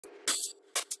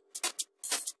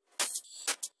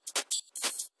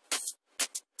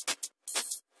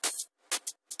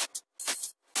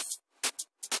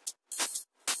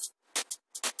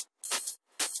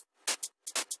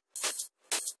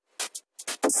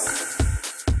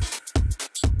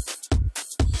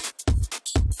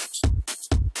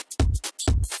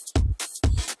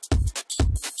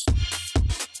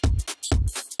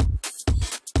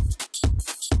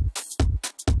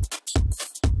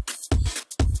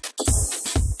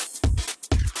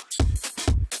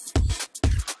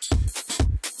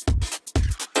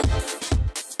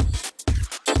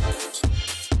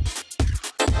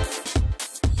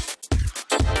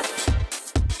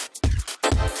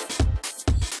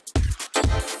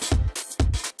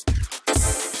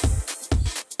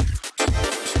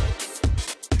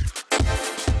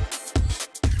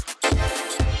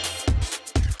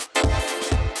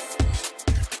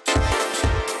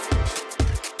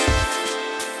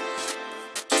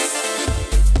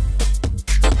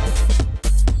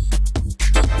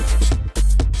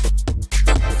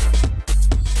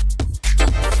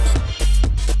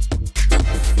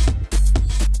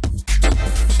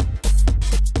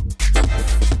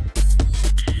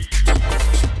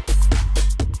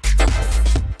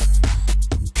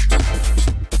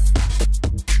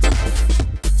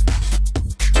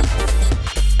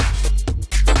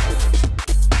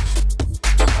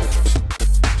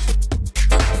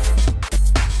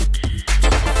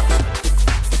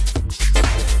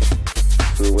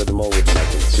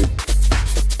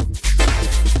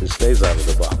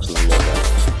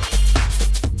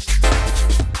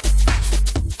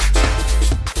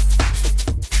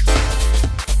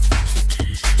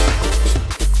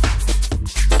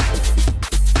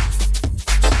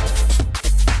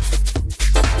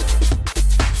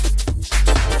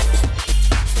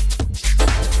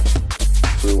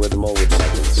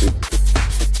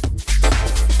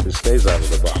stays out of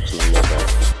the box, and I love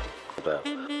that.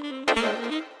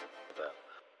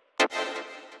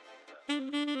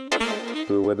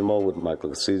 Do it with him all with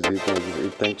Michael. See, he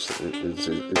thinks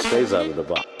it stays out of the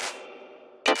box.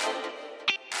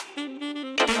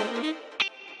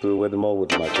 Do it with him all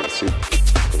with Michael. See.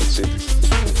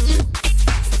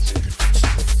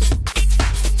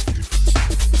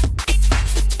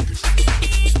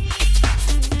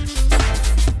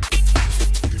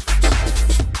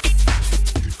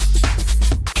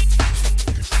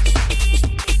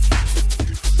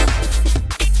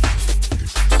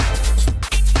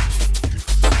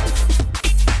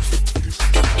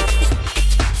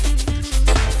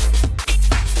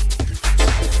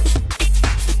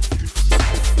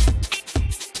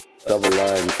 Double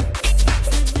line.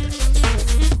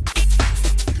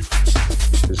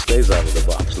 It stays out of the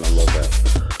box, and I love that.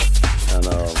 And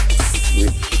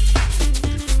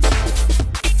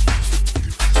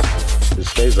it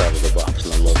stays out of the box,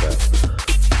 and I love that.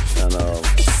 And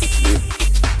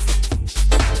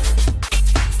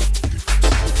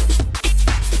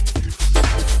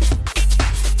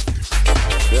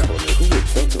yeah, well, who would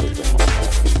think of it?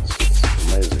 It's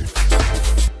amazing.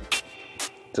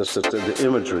 Just the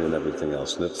imagery and everything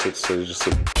else, and it's just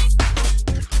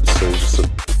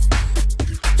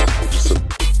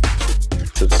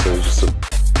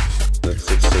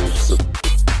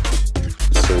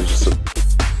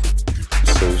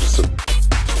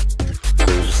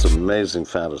amazing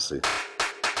fantasy.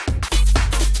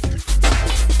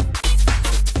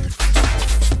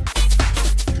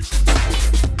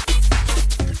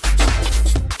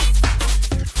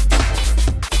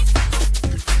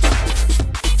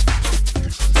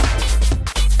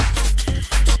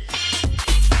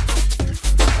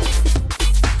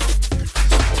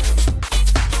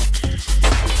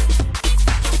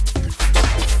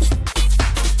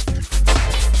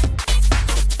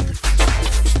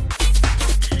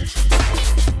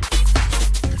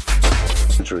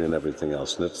 And everything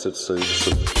else, and it's just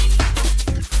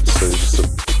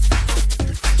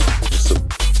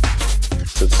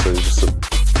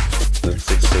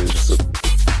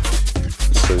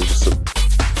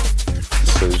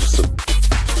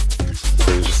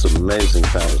amazing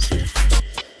fantasy.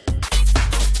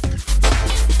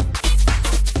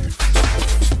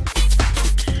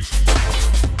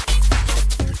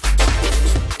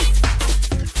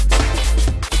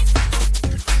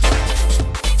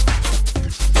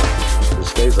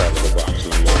 Stays out of the box,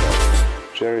 and I love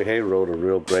that. Jerry Hay wrote a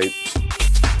real great.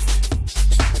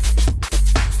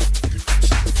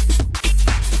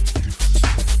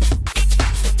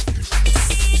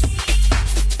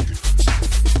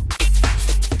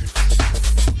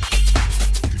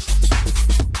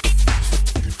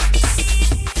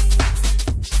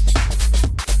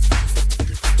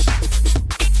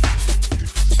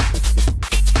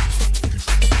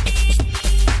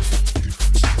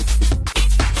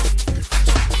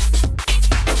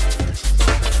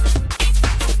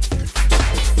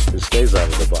 Stays out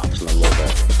of the box, and I love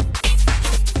that.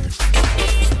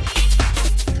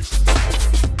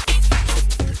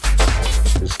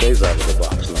 It stays out of the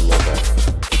box, and I love that.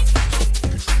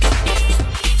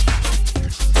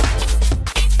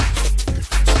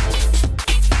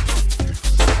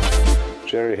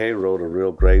 Jerry Hay wrote a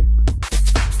real great.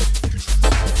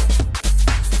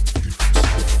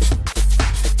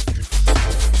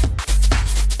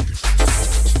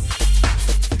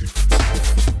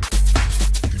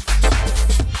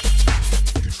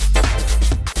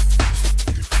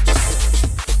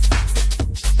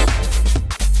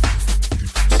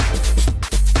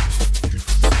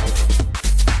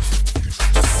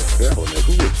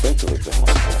 Who would think of it?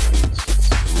 It's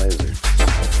amazing.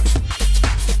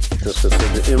 Just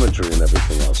the imagery and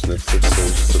everything else, and it's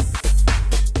just